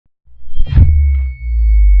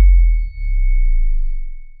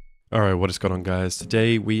Alright, what is going on, guys?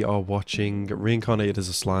 Today we are watching Reincarnated as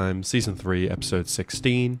a Slime, Season 3, Episode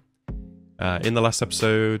 16. In the last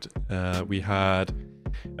episode, we had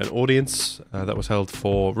an audience that was held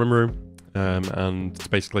for Rimuru, and it's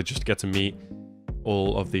basically just to get to meet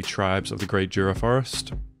all of the tribes of the Great Jura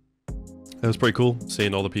Forest. It was pretty cool,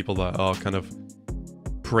 seeing all the people that are kind of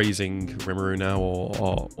praising Rimuru now,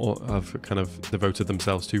 or have kind of devoted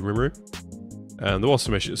themselves to Rimuru. There was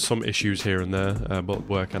some issues here and there, but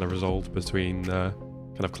were kind of resolved between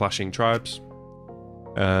kind of clashing tribes.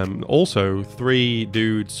 Also, 3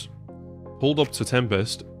 dudes pulled up to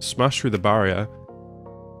Tempest, smashed through the barrier,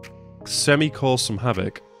 caused some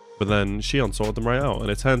havoc, but then Shion sorted them right out. And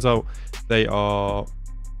it turns out they are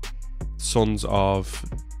sons of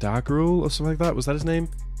Dagrul or something like that. Was that his name?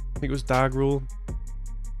 I think it was Dagrul.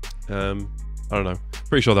 I don't know.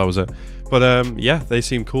 Pretty sure that was it. But yeah, they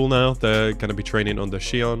seem cool now. They're going to be training under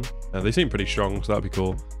Shion. They seem pretty strong, so that'd be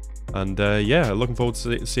cool. And yeah, looking forward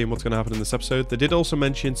to seeing what's going to happen in this episode. They did also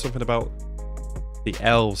mention something about the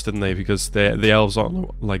elves, didn't they? Because the elves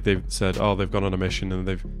aren't, like they've said, oh, they've gone on a mission and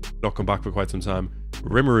they've not come back for quite some time.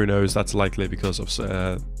 Rimuru knows that's likely because of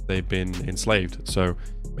they've been enslaved. So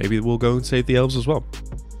maybe we'll go and save the elves as well.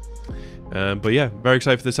 But yeah, very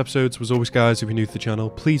excited for this episode. So as always, guys, if you're new to the channel,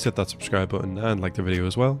 please hit that subscribe button and like the video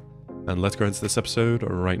as well. And let's go into this episode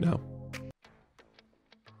right now.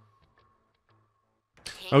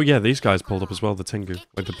 Oh yeah, these guys pulled up as well, the Tengu.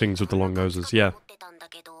 Like the things with the long noses. Yeah.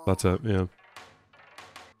 That's it, yeah.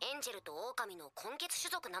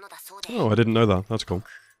 Oh, I didn't know that. That's cool.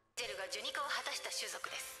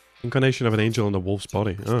 Incarnation of an angel in a wolf's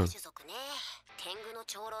body. Oh.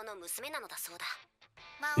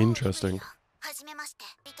 Interesting.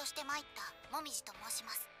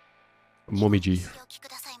 Momiji.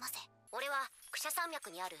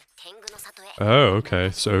 Oh,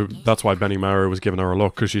 okay. So that's why Benimaru was giving her a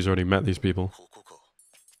look, because she's already met these people.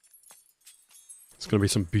 It's going to be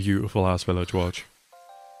some beautiful ass village, watch.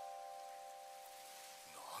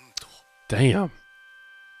 Damn.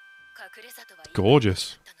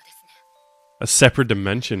 Gorgeous. A separate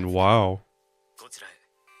dimension, wow.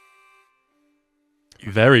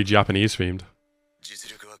 Very Japanese themed.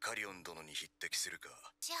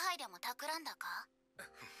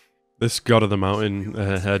 This god of the mountain,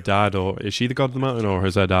 her dad, or is she the god of the mountain, or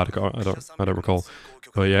is her dad a god? I don't recall.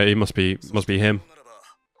 But yeah, it must be him.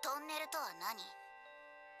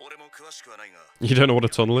 You don't know what a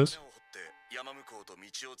tunnel is?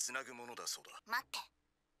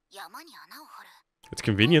 It's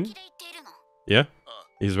convenient. Yeah,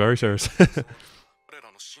 he's very serious.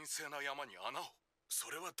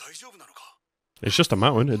 It's just a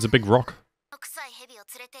mountain, it's a big rock.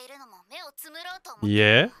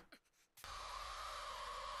 Yeah?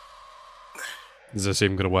 Is this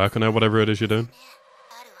even gonna work on her, whatever it is you're doing?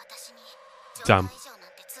 Damn.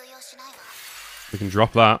 We can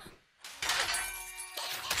drop that.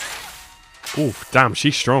 Ooh, damn,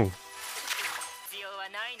 she's strong.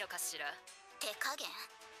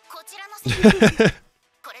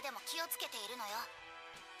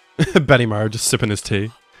 Benimaru just sipping his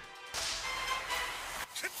tea.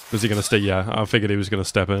 Was he gonna stay? Yeah, I figured he was gonna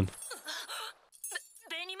step in.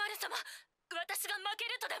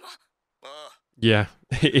 Yeah,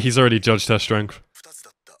 he's already judged her strength.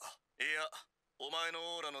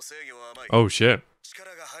 Oh shit.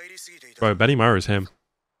 Bro, Benimaru is him.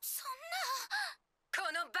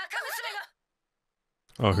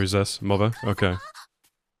 Oh, who's this? Mother? Okay.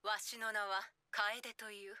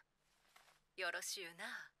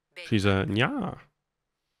 She's a nya.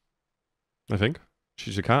 I think.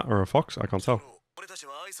 She's a cat or a fox? I can't tell.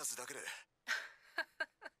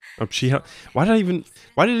 Oh, why did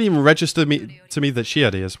it even register to me that she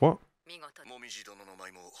had ears? What?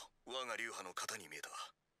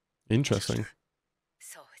 Interesting.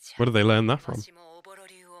 Where did they learn that from?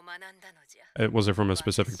 Was it from a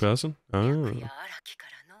specific person? Oh.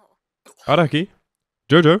 Araki?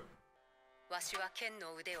 Jojo?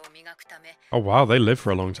 Oh wow, they live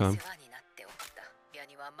for a long time.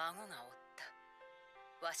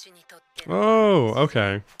 Oh,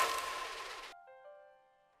 okay.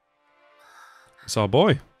 It's our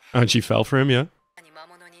boy. And she fell for him, yeah?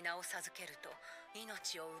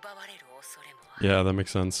 Yeah, that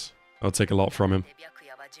makes sense. I'll take a lot from him.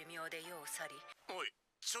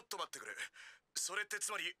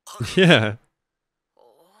 Yeah.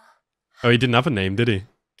 Oh, he didn't have a name, did he?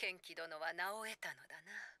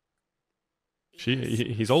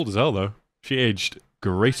 He's old as hell, though. She aged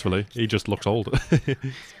gracefully. He just looks old.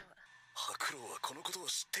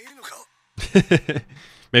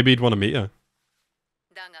 Maybe he'd want to meet her.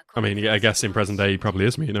 I mean, I guess in present day he probably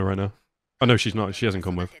is meeting her right now. Oh no, she's not. She hasn't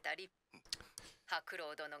come with.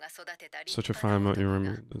 Such a fine amount you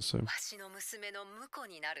remember. So.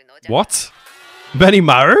 What?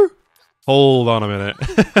 Benimaru? Hold on a minute.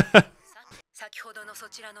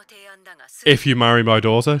 If you marry my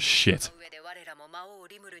daughter, shit.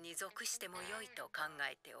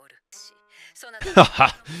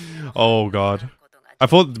 Oh god. I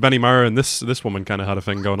thought Benimaru and this woman kind of had a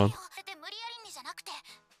thing going on.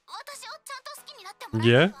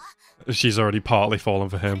 Yeah? She's already partly fallen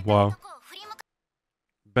for him. Wow.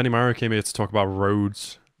 Benimaru came here to talk about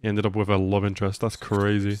roads. He ended up with a love interest. That's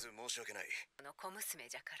crazy.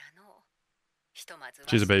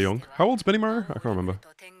 She's a bit young. How old's Benimaru? I can't remember.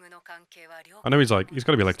 I know he's got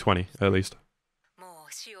to be like 20 at least.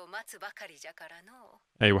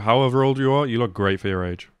 Hey, however old you are, you look great for your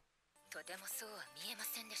age.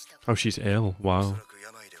 Oh, she's ill. Wow.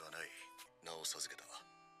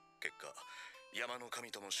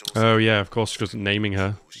 Oh yeah, of course, just naming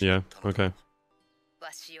her. Yeah, okay.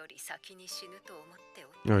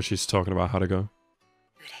 Oh, she's talking about how to go.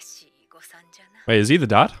 Wait, is he the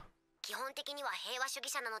dad?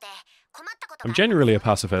 I'm genuinely a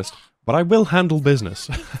pacifist, but I will handle business.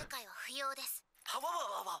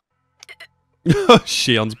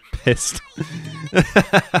 Shion's pissed.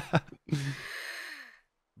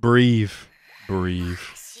 Breathe. Breathe.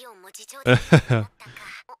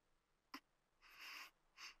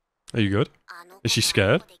 Are you good? Is she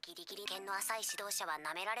scared?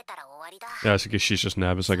 Yeah, I guess she's just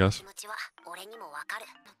nervous, I guess.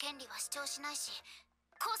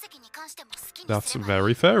 That's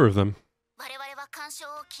very fair of them.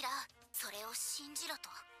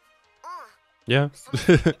 Yeah.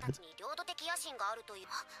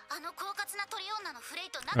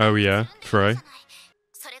 Oh yeah, Frey.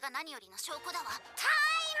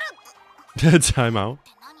 Time out.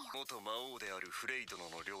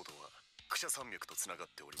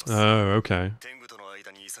 Oh, okay.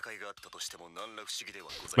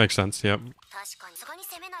 Makes sense, yep.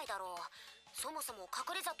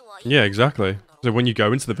 Yeah, exactly. So when you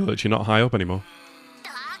go into the village, you're not high up anymore.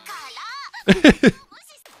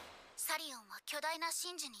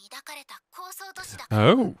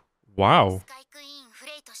 Oh, wow.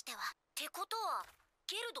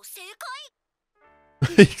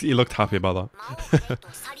 He looked happy about that.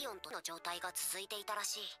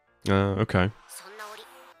 Okay.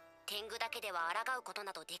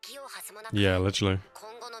 Yeah, literally.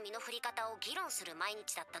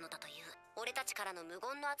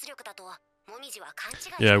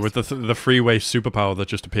 Yeah, with the freeway superpower that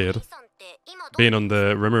just appeared, being on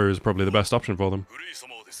the Rimuru is probably the best option for them.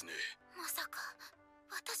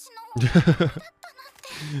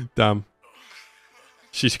 Damn.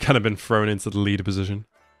 She's kind of been thrown into the leader position.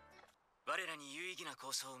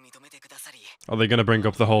 Are they going to bring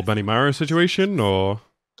up the whole Benimaru situation, or...?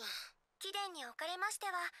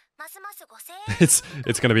 It's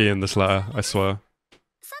going to be in this letter, I swear.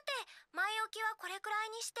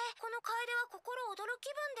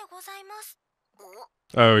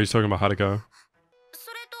 Oh, he's talking about how to go.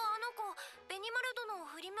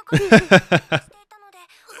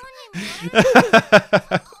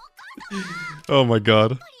 Oh my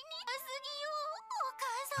god.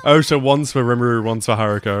 Oh, so one's for Rimuru, one's for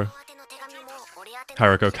Haruko.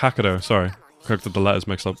 Kakudo, sorry. Got the letters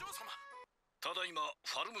mixed up.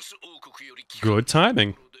 Good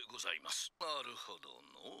timing.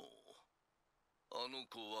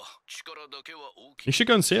 You should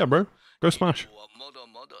go and see her, bro. Go smash.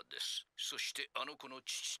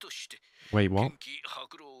 Wait, what?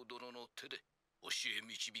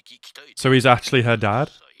 So he's actually her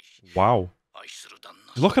dad? Wow.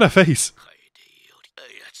 Look at her face.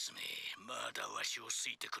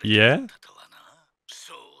 Yeah?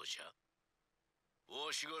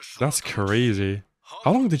 That's crazy.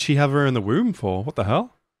 How long did she have her in the womb for? What the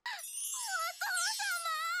hell?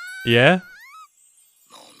 Yeah?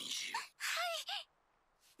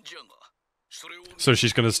 So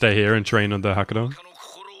she's gonna stay here and train under Hakudo?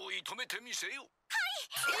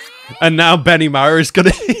 And now Benimaru is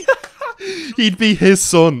gonna... He'd be his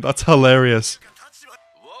son. That's hilarious.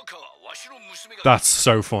 That's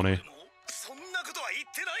so funny.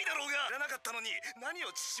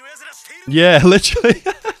 Yeah, literally.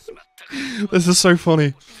 This is so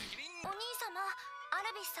funny.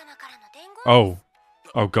 Oh.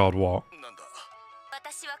 Oh god, what?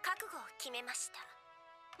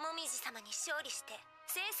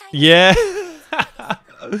 Yeah.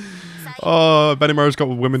 Oh, Benimaru's got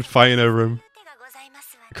women fighting over him.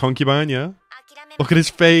 Concubine, yeah? Look at his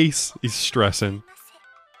face. He's stressing.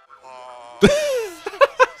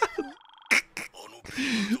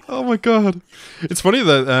 Oh my god. It's funny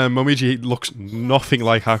that Momiji looks nothing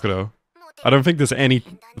like Hakuto. I don't think there's any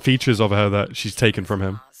features of her that she's taken from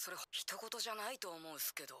him.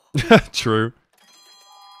 True.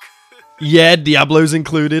 Yeah, Diablo's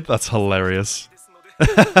included. That's hilarious.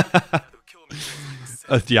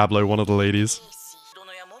 A Diablo, one of the ladies.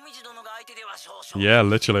 Yeah,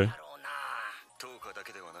 literally.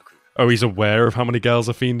 Oh, he's aware of how many girls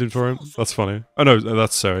are fiending for him? That's funny. Oh no,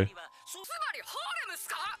 that's sorry.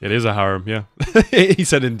 It is a harem, yeah. He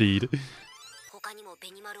said indeed.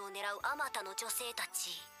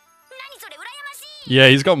 Yeah,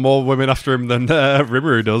 he's got more women after him than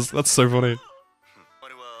Rimuru does. That's so funny.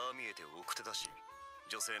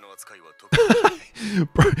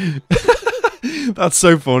 That's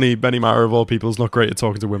so funny. Benimaru of all people is not great at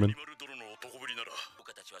talking to women.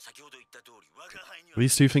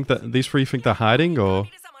 These three think they're hiding, or?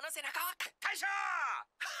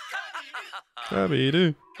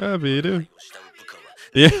 Kabidu, Kabidu.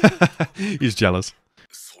 Yeah, he's jealous.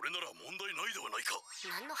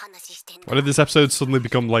 Why did this episode suddenly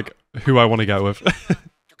become like who I want to go with?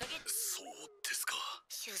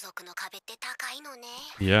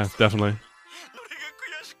 Yeah, definitely.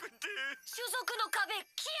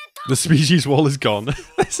 The species wall is gone.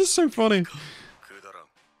 This is so funny.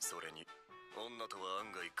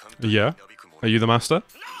 Yeah? Are you the master?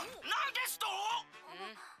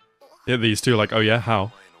 Yeah, these two are like, oh yeah,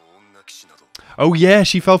 how? Oh yeah,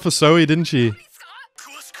 she fell for Zoe, didn't she?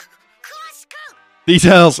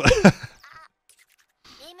 Details!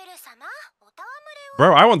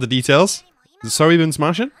 Bro, I want the details. Has Zoe been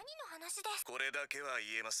smashing?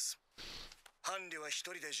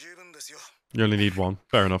 You only need one.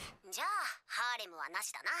 Fair enough.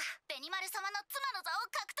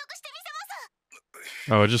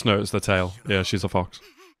 Oh, I just noticed the tail. Yeah, she's a fox.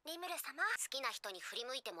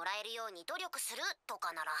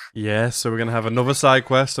 Yeah, so we're gonna have another side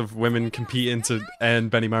quest of women competing to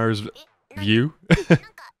end Benimaru's view.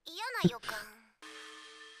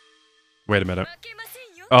 Wait a minute.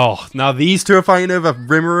 Oh, now these two are fighting over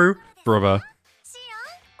Rimuru? Brother.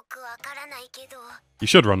 You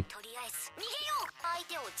should run.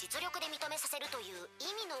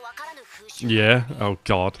 Yeah, oh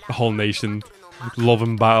god. The whole nation. Love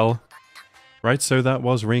and battle. Right, so that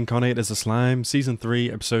was Reincarnated as a Slime, Season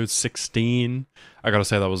 3, Episode 16. I gotta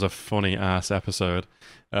say, that was a funny-ass episode.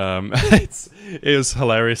 It was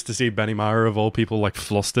hilarious to see Benimaru, of all people, like,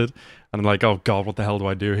 flustered. And I'm like, oh god, what the hell do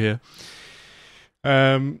I do here?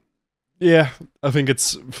 Yeah, I think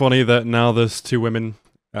it's funny that now there's two women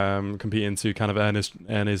competing to kind of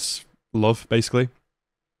earn his love, basically.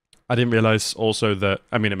 I didn't realize also that,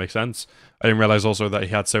 I mean, it makes sense. I didn't realize also that he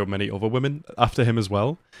had so many other women after him as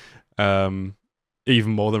well.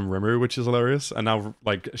 Even more than Rimuru, which is hilarious. And now,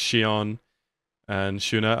 like, Shion and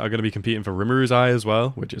Shuna are going to be competing for Rimuru's eye as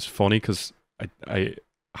well, which is funny because I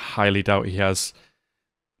highly doubt he has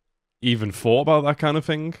even thought about that kind of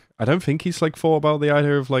thing. I don't think he's, like, thought about the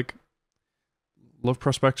idea of, like, love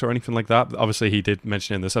prospects or anything like that. Obviously, he did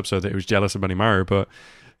mention in this episode that he was jealous of Benimaru, but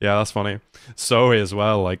yeah, that's funny. Zoe as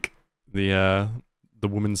well, like, the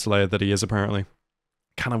woman slayer that he is, apparently.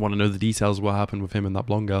 Kind of want to know the details of what happened with him and that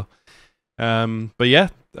blonde girl. But yeah,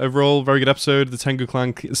 overall, very good episode. The Tengu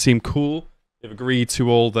clan seem cool. They've agreed to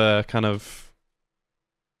all the kind of...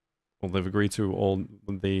 Well, they've agreed to all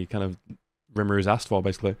the kind of Rimuru's asked for,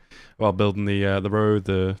 basically. While building the road,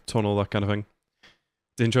 the tunnel, that kind of thing.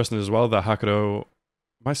 It's interesting as well that Hakuto...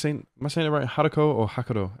 Am I saying it right? Haruko or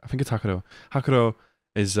Hakuto? I think it's Hakuto. Hakuto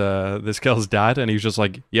is this girl's dad, and he's just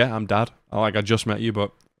like, yeah, I'm dad. I just met you,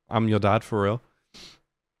 but I'm your dad for real.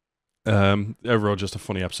 Overall, just a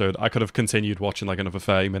funny episode. I could have continued watching like another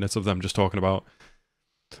 30 minutes of them just talking about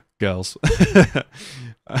girls. The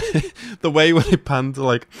way when it panned,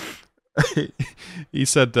 like, he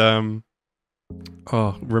said, oh,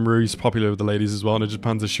 Rimuru's popular with the ladies as well, and it just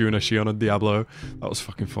panned to Shuna, Shion, and Diablo. That was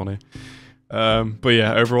fucking funny. But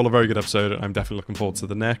yeah, overall a very good episode. I'm definitely looking forward to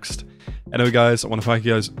the next. Anyway guys, I want to thank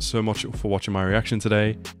you guys so much for watching my reaction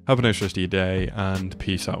today. Have a nice rest of your day, and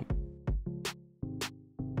peace out.